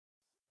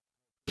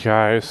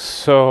Guys,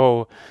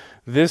 so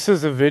this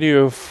is a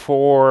video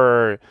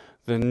for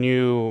the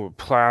new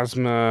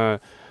plasma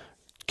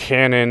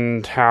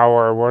cannon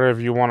tower,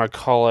 whatever you want to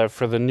call it,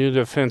 for the new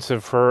defense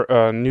for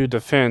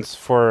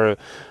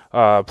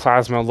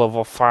plasma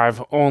level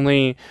 5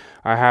 only.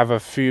 I have a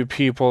few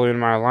people in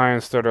my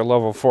alliance that are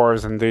level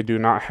 4s and they do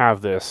not have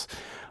this.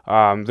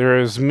 There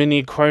is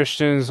many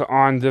questions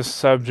on this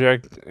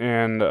subject,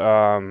 and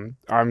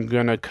I'm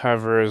gonna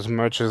cover as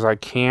much as I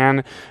can,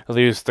 at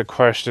least the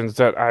questions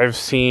that I've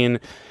seen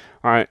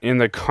in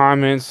the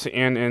comments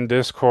and in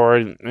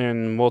Discord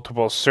in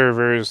multiple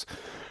servers.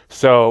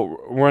 So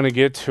we're gonna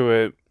get to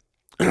it.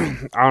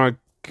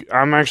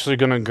 I'm actually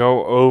gonna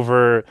go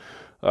over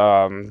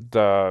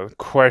the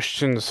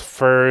questions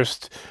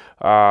first.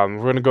 We're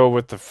gonna go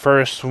with the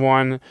first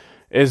one.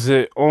 Is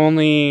it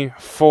only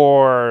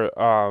for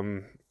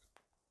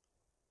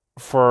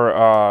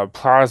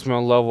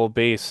plasma level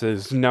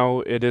bases?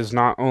 No, it is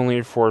not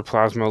only for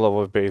plasma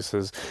level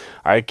bases.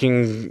 I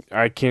can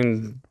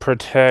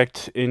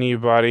protect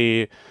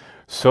anybody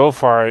so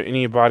far,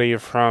 anybody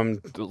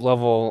from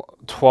level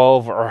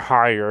 12 or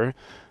higher.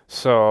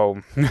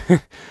 So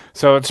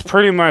so it's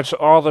pretty much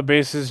all the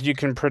bases you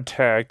can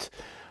protect.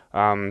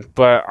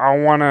 But I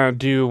want to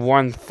do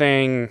one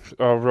thing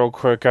real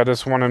quick. I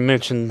just want to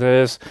mention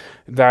this,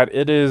 that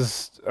it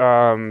is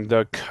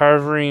the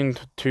covering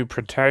to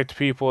protect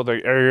people,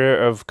 the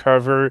area of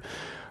cover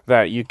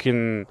that you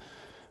can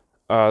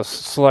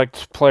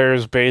select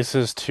players'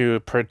 bases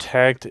to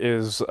protect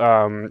is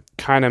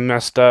kind of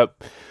messed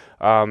up.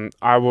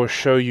 I will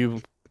show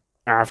you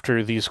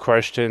after these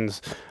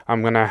questions.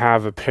 I'm gonna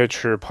have a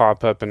picture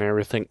pop up and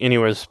everything.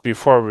 Anyways,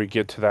 before we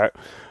get to that,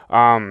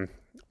 um,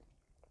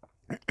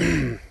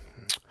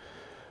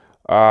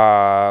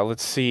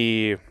 let's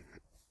see.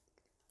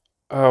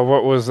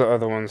 What was the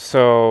other one?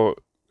 So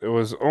it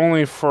was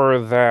only for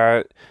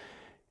that,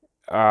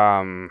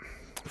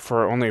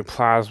 for only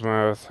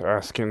plasma,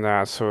 asking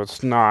that, so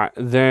it's not.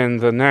 Then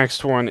the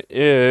next one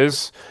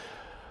is,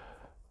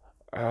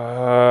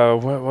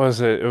 what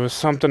was it? It was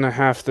something to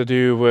have to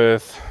do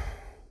with,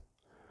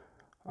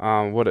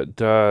 what it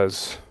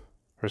does,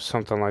 or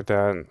something like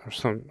that, or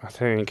I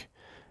think.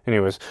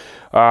 Anyways,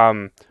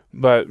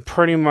 but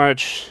pretty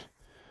much,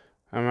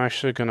 I'm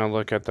actually gonna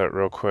look at that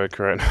real quick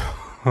right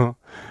now.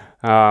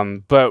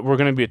 But we're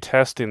gonna be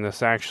testing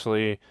this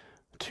actually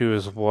too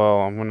as well.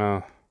 I'm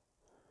gonna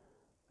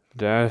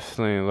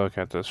definitely look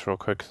at this real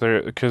quick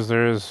because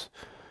there is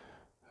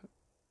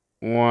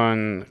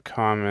one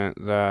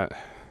comment that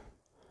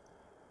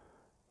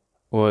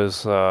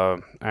was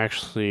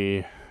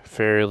actually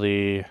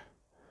fairly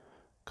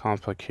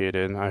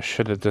complicated. I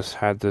should have just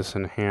had this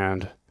in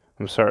hand.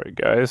 I'm sorry,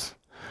 guys.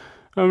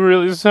 I'm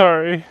really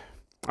sorry.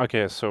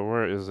 Okay, so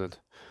where is it?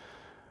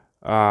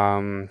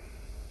 Can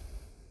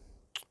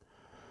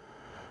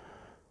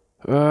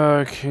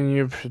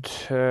you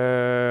protect?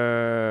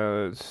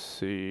 Let's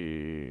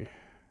see.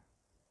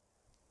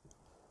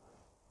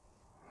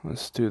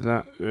 Let's do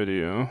that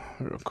video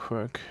real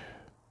quick.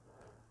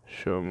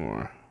 Show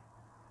more.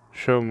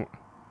 Show more.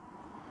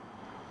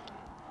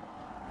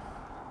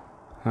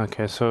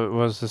 Okay, so it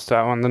was just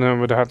that one. Then it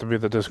would have to be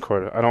the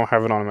Discord. I don't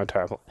have it on my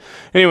tablet.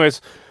 Anyways,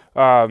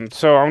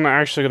 so I'm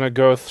actually gonna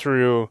go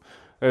through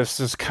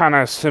this kind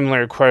of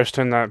similar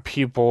question that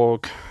people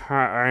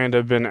kind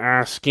of been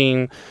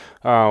asking.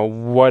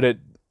 What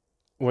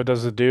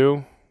does it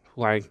do?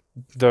 Like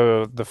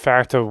the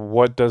fact of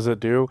what does it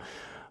do?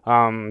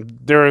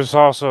 There is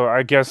also,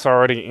 I guess,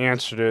 already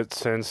answered it,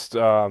 since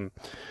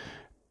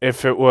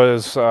if it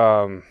was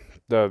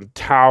the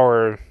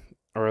tower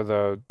or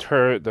the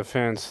turret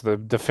defense, the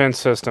defense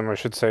system, I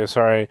should say,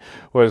 sorry,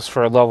 was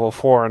for level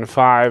 4 and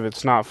 5.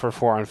 It's not for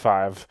 4 and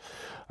 5.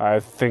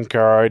 I think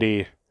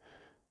I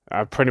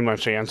pretty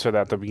much answered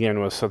that to begin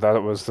with, so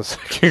that was the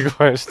second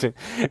question.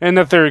 And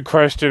the third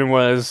question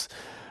was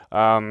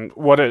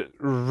what it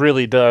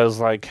really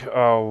does, like,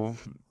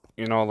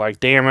 like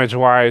damage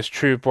wise,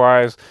 troop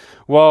wise.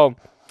 Well,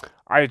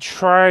 I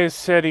try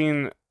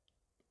setting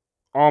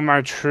all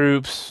my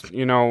troops,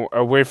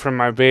 away from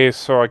my base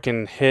so I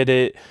can hit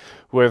it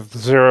with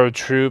 0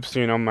 troops,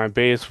 my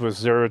base with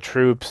 0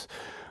 troops.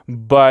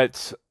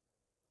 But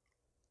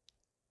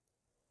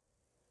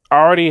I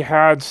already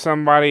had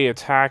somebody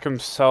attack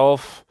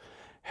himself,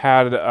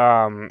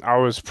 I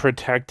was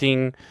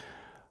protecting.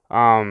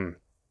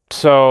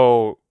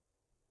 So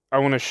I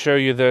want to show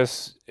you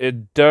this.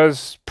 It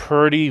does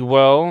pretty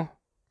well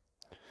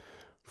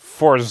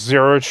for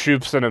 0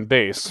 troops in a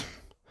base.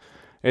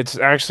 It's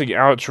actually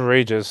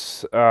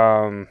outrageous.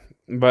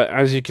 But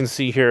as you can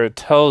see here, it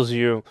tells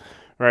you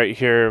right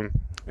here.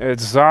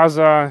 It's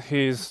Zaza.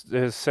 He's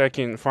his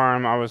second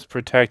farm. I was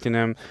protecting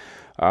him.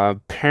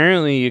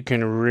 Apparently, you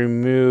can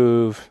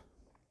remove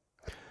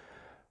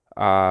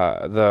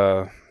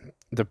the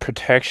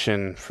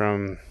protection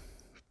from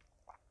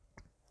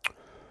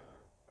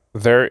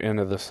their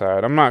end of the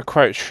side. I'm not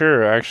quite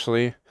sure,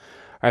 actually.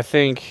 I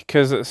think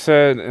because it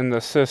said in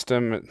the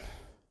system,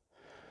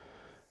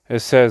 it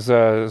says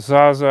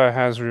Zaza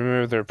has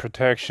removed their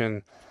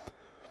protection.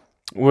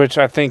 which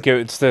I think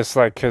it's this,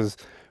 like, because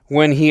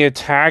when he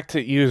attacked,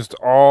 it used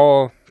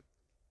all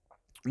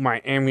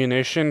my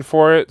ammunition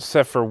for it,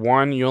 except for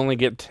one. You only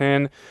get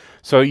 10,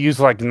 so it used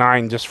like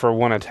 9 just for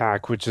one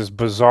attack, which is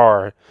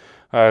bizarre.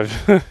 Uh,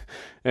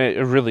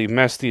 it really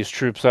messed these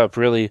troops up,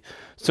 really.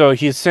 So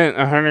he sent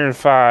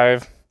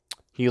 105.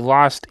 He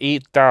lost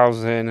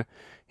 8,000.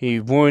 He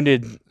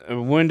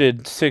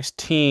wounded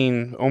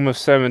 16,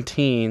 almost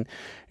 17,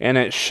 and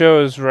it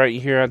shows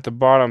right here at the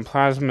bottom: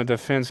 plasma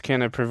defense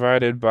cannon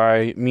provided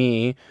by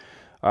me,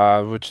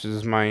 which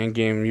is my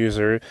in-game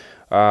user.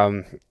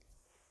 Um,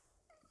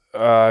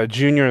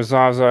 Junior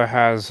Zaza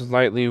has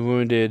lightly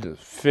wounded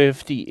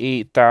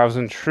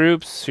 58,000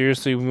 troops,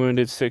 seriously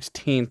wounded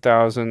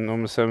 16,000,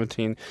 almost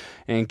 17,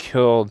 and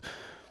killed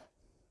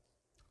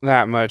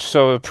that much.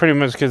 So it pretty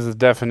much gives the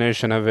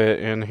definition of it,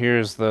 and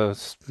here's the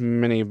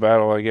mini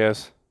battle, I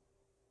guess.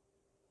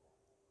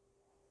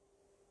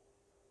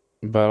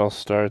 Battle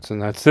starts,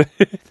 and that's it.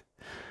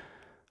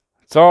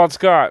 That's all it's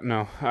got.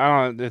 No,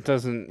 I don't. It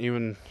doesn't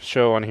even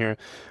show on here,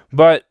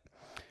 but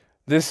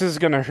this is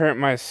gonna hurt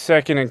my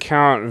second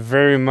account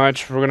very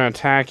much. We're gonna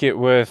attack it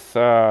with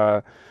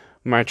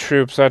my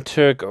troops. I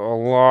took a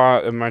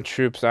lot of my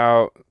troops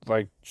out,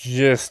 like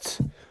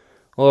just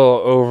a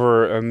little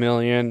over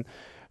 1,000,000,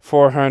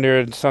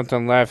 400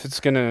 something left. It's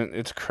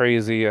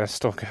crazy. I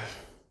still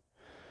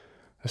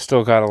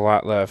got a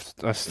lot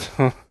left.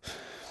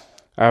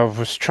 I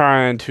was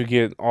trying to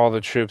get all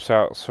the troops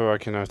out so I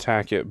can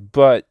attack it,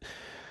 but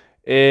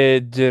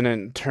it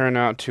didn't turn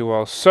out too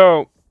well.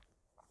 So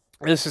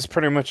this is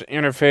pretty much an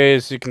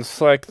interface. You can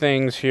select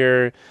things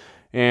here,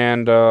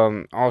 and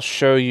I'll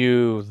show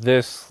you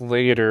this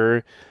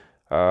later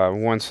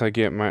once I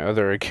get my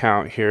other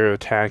account here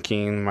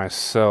attacking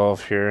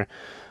myself here.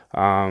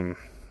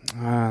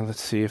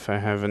 Let's see if I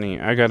have any.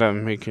 I gotta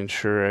making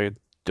sure I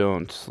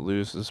don't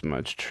lose as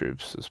much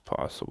troops as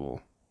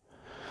possible.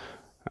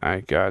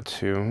 I got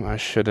to. I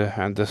should have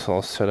had this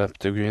all set up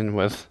to begin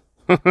with.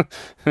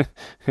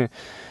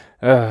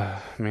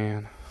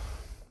 Man.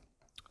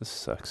 This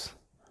sucks.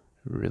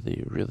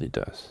 Really, really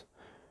does.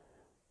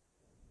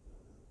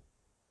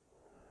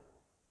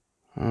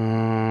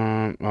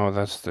 Oh,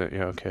 that's the,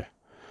 yeah, okay.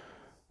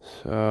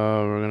 So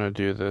we're gonna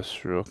do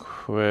this real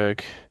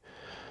quick.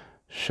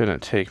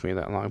 Shouldn't take me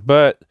that long,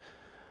 but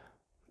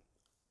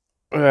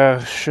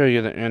show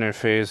you the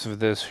interface of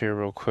this here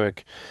real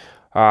quick.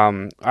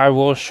 I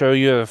will show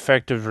you the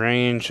effective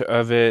range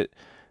of it.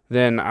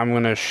 Then I'm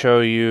gonna show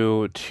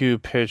you two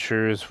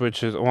pictures,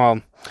 which is,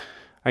 well,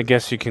 I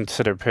guess you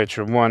consider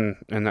picture one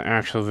in the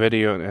actual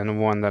video and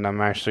one that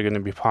I'm actually going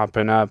to be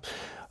popping up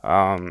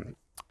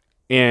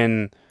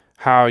in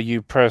how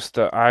you press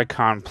the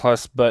icon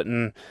plus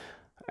button.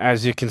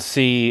 As you can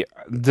see,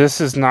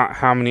 this is not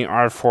how many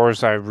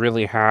R4s I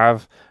really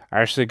have.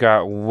 I actually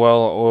got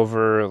well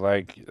over,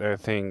 like, I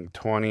think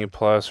 20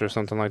 plus or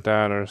something like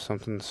that, or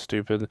something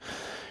stupid.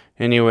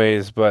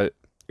 Anyways, but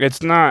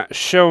it's not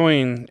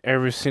showing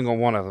every single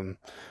one of them.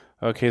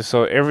 Okay,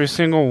 so every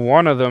single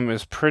one of them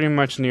is pretty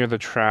much near the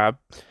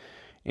trap,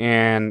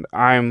 and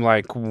I'm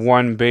like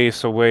one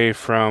base away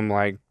from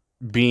like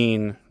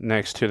being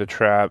next to the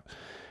trap,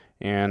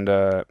 and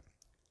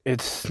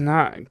it's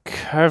not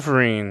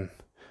covering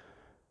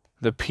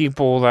the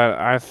people that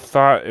I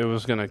thought it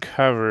was gonna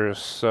cover.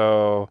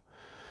 So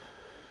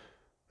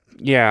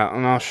yeah,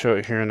 and I'll show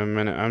it here in a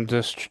minute. I'm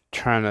just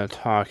trying to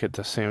talk at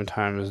the same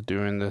time as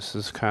doing this.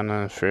 Is kind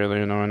of fairly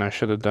annoying. I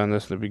should have done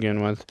this to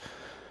begin with.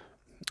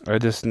 I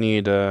just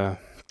need that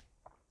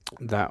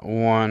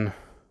one.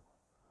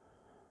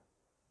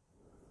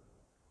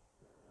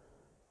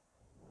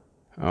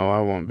 Oh,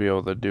 I won't be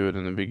able to do it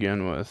in the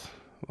begin with.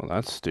 Well,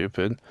 that's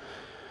stupid.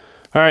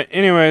 Alright,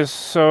 anyways,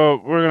 so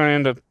we're gonna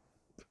end up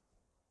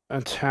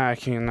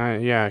attacking.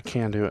 Yeah, I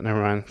can't do it.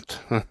 Never mind.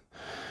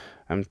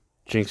 I'm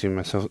jinxing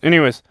myself.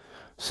 Anyways,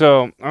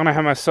 so I'm gonna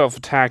have myself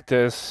attack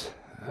this.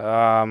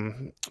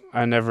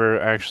 I never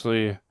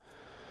actually.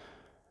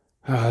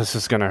 Oh, this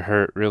is gonna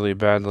hurt really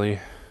badly.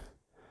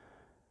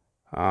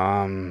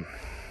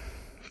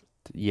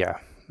 Yeah,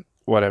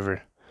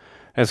 whatever.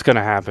 It's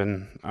gonna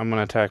happen. I'm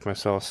gonna attack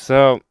myself.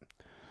 So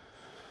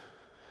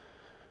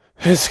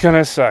it's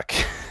gonna suck.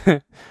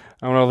 I'm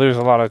gonna lose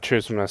a lot of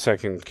troops in my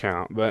second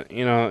count, but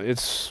you know,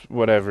 it's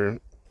whatever.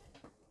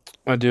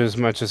 I'll do as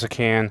much as I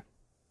can.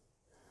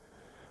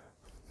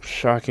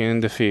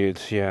 Shocking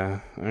defeats, yeah.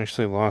 I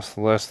actually lost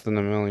less than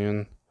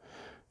 1,000,000.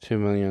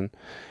 2,000,000.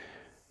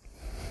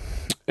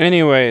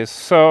 Anyways,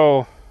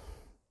 so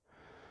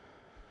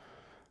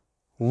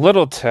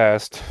little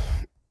test.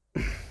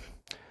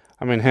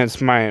 I mean, hence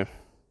my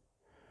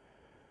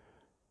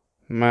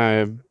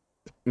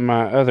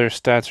other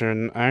stats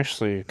are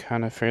actually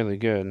kind of fairly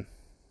good.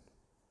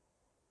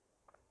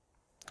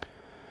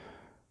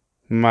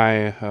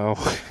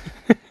 Oh.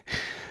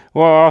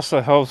 Well, it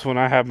also helps when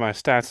I have my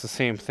stats the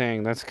same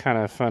thing. That's kind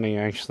of funny,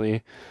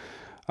 actually.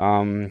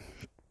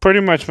 Pretty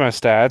much my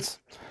stats.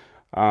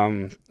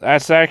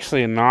 That's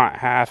actually not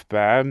half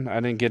bad. I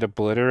didn't get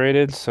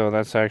obliterated, so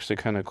that's actually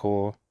kind of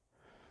cool.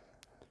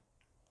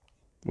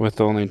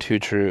 with only two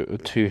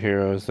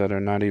heroes that are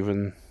not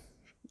even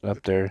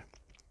up there.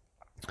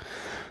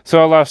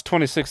 So I lost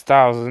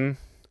 26,000.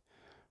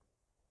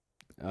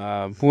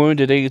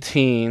 Wounded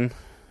 18,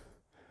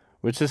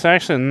 which is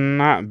actually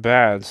not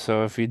bad.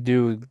 So if you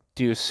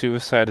do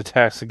suicide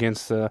attacks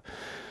against the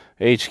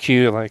HQ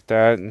like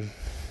that,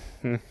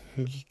 you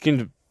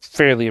can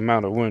fairly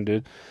amount of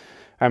wounded.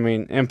 I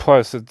mean, and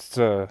plus it's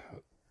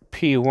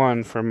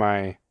P1 for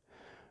my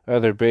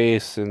other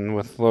base, and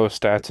with low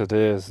stats it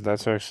is.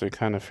 That's actually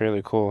kind of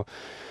fairly cool.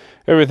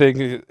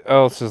 Everything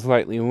else is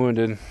lightly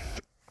wounded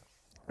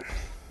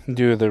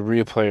due to the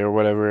replay or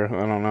whatever.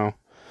 I don't know.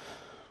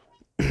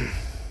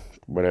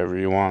 Whatever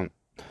you want.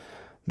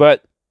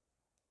 But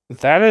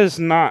that is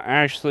not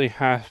actually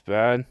half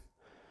bad.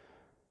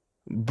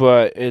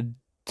 But it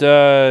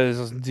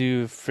does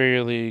do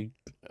fairly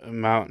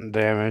amount of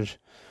damage.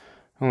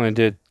 Only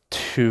did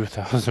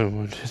 2,000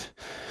 wounded.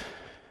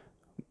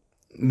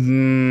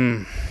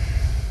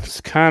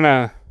 It's kind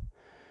of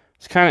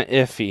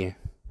iffy.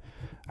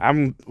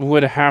 I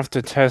would have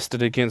to test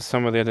it against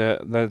somebody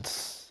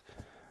that's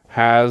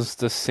has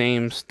the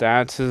same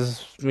stats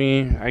as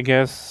me, I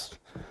guess.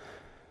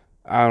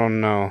 I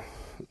don't know.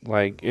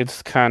 Like,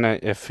 it's kind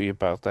of iffy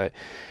about that.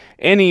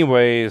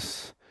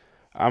 Anyways,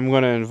 I'm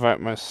going to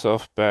invite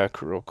myself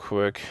back real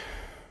quick.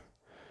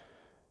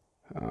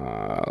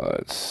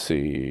 Let's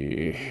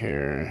see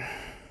here.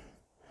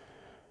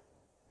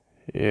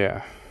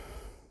 Yeah.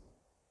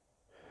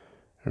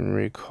 And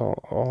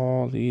recall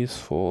all these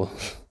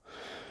fools.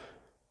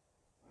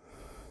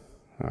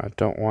 I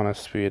don't want to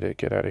speed it.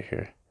 Get out of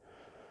here.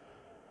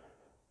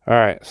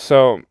 Alright,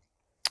 so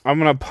I'm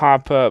gonna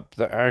pop up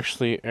the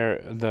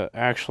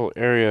actual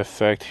area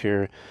effect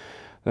here.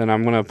 Then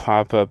I'm gonna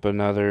pop up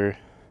another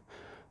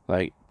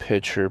like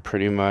picture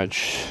pretty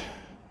much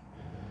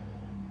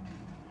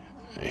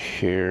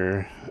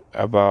here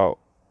about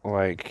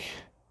like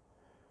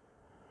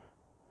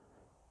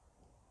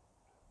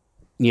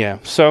yeah,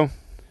 so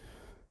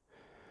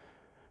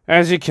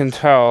as you can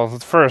tell,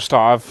 first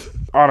off,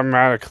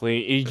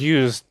 automatically it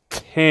used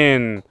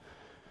 10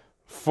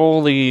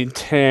 fully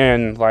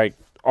 10 like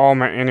all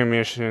my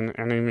ammunition,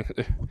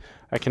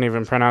 I can't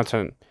even pronounce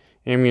it,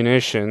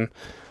 ammunition,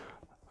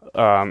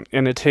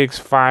 and it takes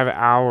 5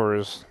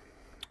 hours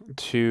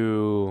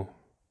to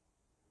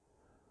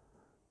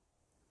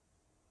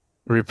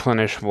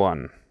replenish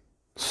one.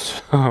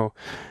 So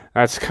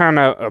that's kind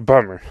of a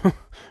bummer.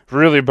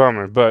 Really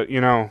bummer, but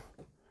you know,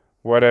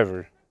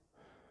 whatever.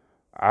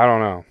 I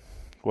don't know.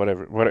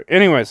 Whatever.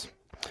 Anyways,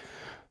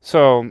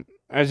 so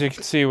as you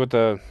can see with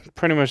the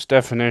pretty much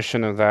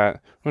definition of that,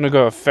 I'm going to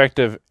go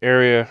effective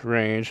area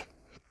range.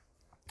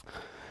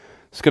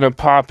 It's going to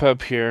pop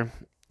up here,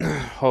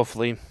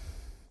 hopefully.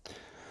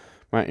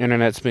 My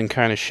internet's been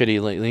kind of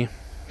shitty lately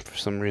for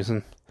some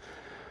reason.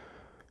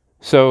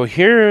 So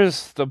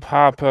here's the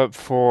pop-up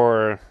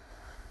for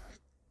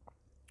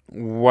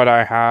what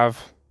I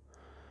have,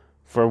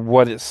 for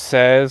what it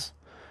says.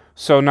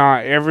 So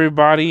not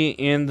everybody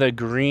in the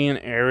green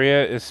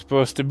area is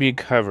supposed to be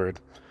covered.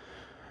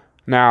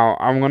 Now,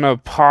 I'm going to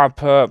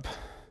pop up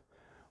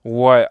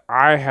what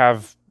I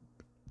have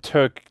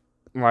took,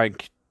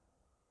 like,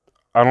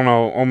 I don't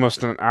know,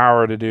 almost an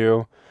hour to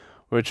do,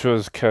 which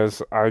was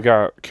because I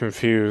got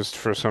confused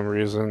for some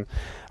reason.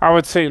 I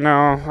would say, no,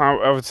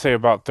 I would say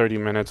about 30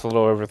 minutes, a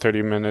little over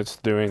 30 minutes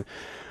doing.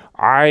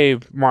 I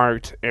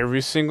marked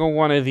every single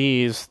one of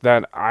these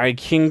that I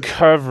can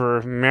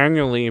cover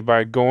manually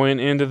by going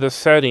into the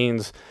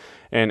settings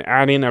and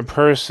adding a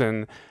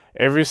person.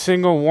 Every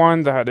single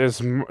one that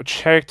is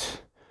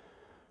checked,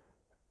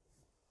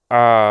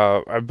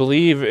 I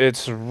believe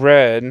it's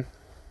red,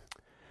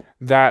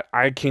 that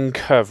I can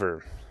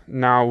cover.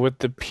 Now, with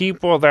the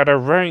people that are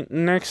right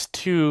next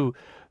to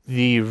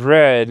the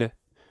red,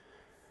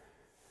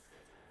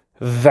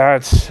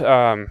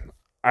 that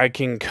I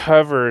can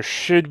cover,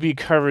 should be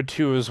covered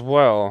too as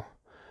well,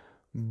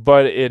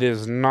 but it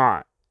is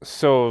not.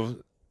 So,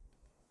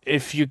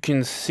 if you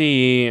can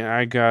see,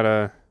 I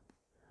gotta...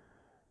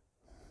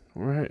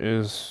 Where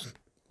is...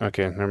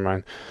 Okay, never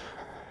mind.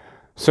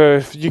 So,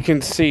 if you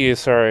can see,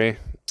 sorry,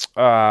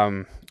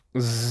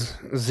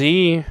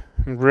 Z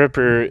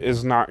Ripper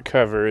is not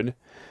covered.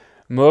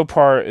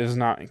 Mopar is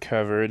not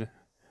covered.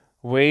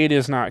 Wade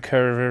is not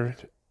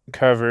covered,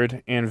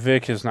 and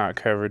Vic is not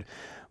covered.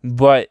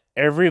 But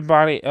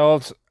everybody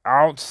else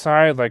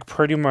outside, like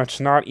pretty much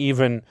not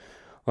even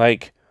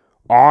like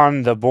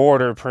on the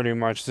border, pretty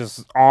much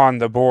just on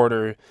the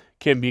border,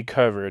 can be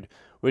covered,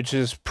 which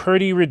is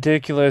pretty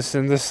ridiculous.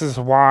 And this is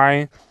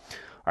why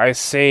I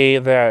say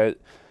that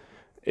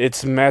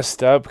it's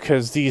messed up,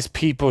 because these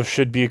people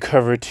should be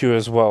covered too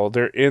as well.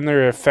 They're in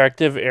their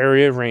effective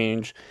area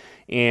range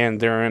and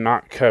they're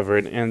not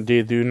covered, and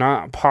they do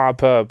not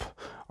pop up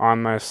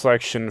on my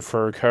selection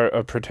for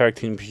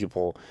protecting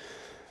people.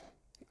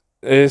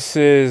 This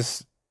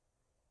is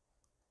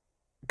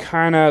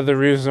kind of the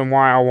reason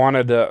why I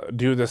wanted to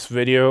do this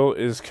video,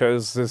 is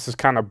because this is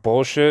kind of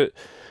bullshit.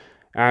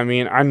 I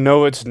mean, I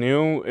know it's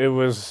new. It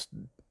was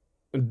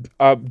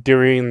up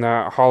during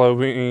that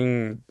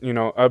Halloween,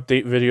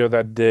 update video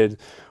that did,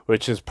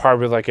 which is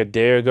probably like a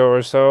day ago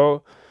or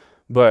so.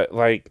 But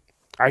like,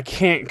 I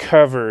can't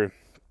cover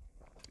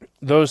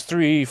those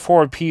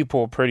 4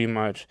 people pretty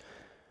much.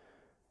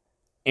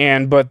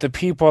 But the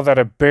people that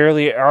are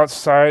barely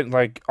outside,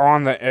 like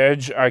on the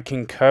edge, I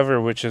can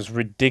cover, which is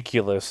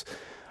ridiculous.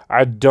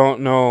 I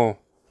don't know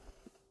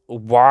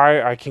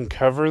why I can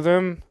cover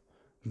them,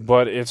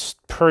 but it's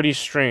pretty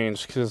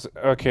strange. Cause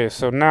okay,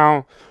 so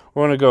now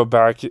we're gonna go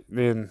back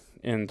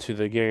into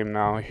the game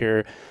now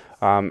here.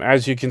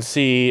 As you can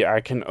see,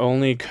 I can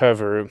only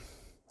cover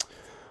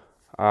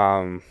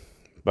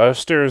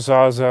Buster,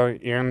 Zaza,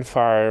 and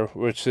Fire,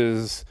 which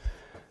is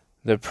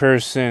the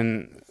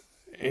person.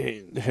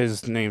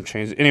 His name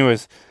changed.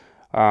 Anyways,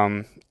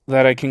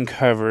 that I can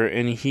cover,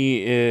 and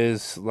he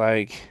is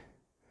like,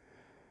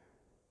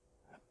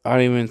 I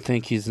don't even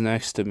think he's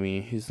next to me.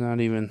 He's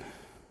not even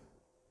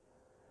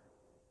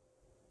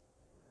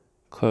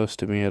close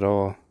to me at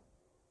all.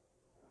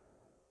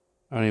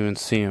 I don't even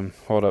see him.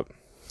 Hold up.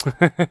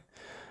 I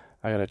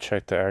gotta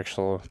check the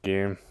actual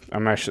game.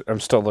 I'm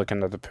still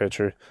looking at the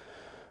picture.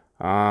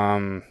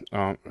 Oh,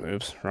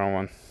 oops, wrong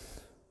one.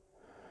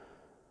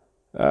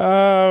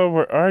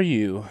 Where are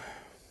you?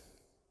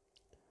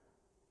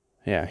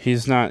 Yeah,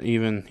 he's not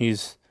even,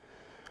 he's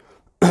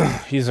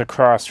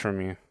across from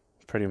me,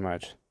 pretty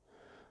much.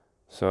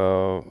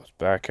 So, let's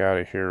back out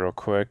of here real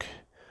quick.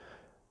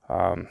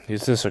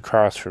 He's just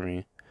across from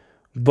me.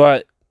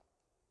 But,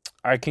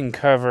 I can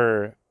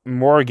cover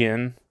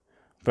Morgan,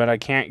 but I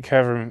can't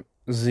cover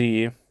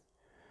Z.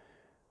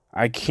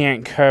 I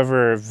can't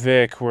cover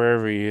Vic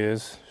wherever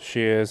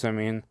she is, I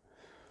mean.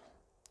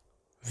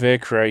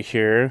 Vic right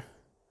here.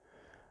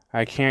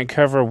 I can't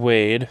cover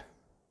Wade.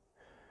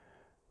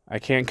 I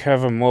can't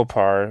cover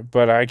Mopar,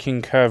 but I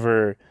can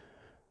cover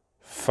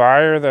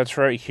Fire, that's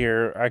right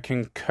here. I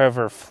can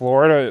cover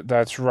Florida,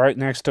 that's right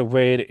next to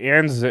Wade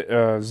and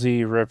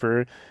Z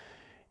Ripper.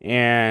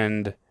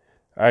 And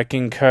I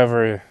can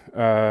cover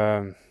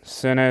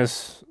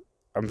Sinus.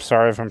 I'm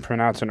sorry if I'm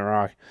pronouncing it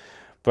wrong,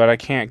 but I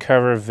can't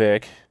cover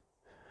Vic.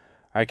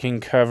 I can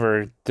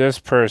cover this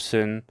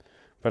person,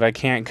 but I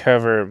can't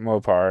cover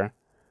Mopar.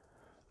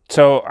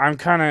 So I'm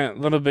kind of a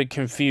little bit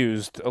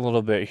confused a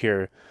little bit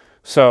here.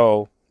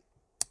 So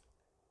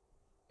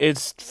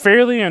it's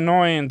fairly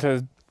annoying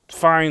to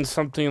find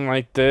something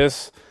like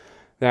this,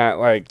 that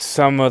like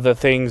some of the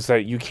things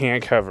that you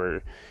can't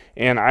cover.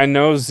 And I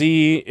know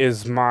Z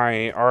is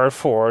my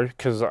R4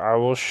 because I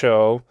will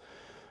show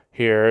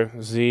here.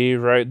 Z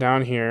right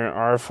down here,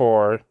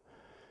 R4.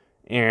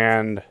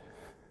 And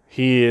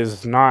he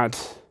is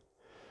not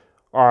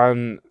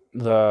on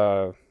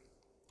the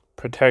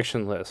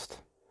protection list,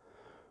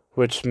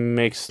 which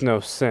makes no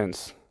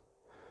sense.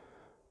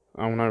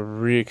 I'm gonna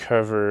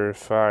recover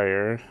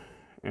Fire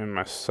and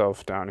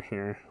myself down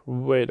here,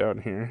 way down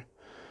here.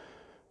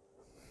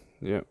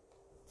 Yep.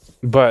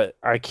 But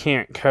I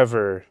can't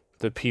cover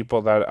the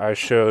people that I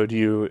showed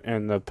you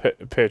in the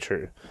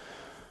picture.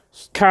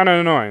 It's kind of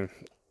annoying.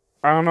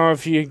 I don't know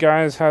if you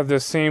guys have the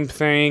same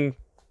thing.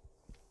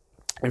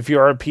 If you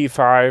are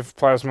P5,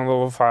 Plasma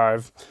level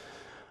 5,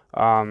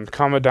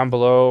 comment down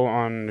below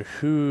on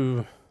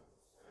who,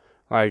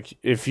 like,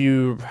 if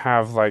you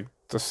have, like,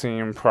 the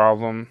same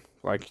problem.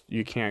 Like,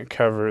 you can't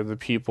cover the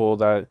people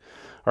that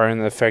are in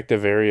the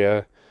effective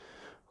area.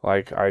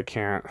 Like, I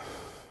can't.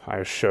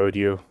 I showed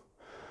you.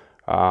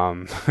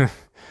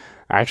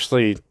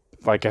 Actually,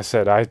 like I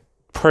said, I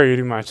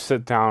pretty much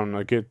sit down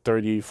a good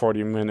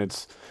 30-40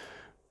 minutes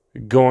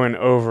going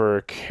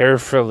over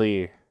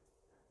carefully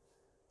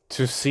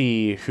to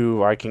see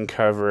who I can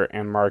cover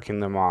and marking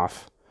them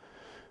off.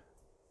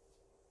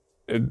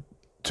 It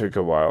took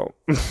a while.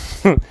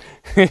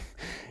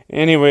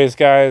 Anyways,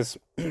 guys,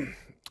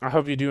 I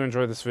hope you do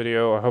enjoy this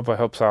video. I hope it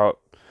helps out.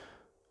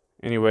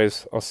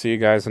 Anyways, I'll see you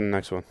guys in the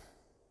next one.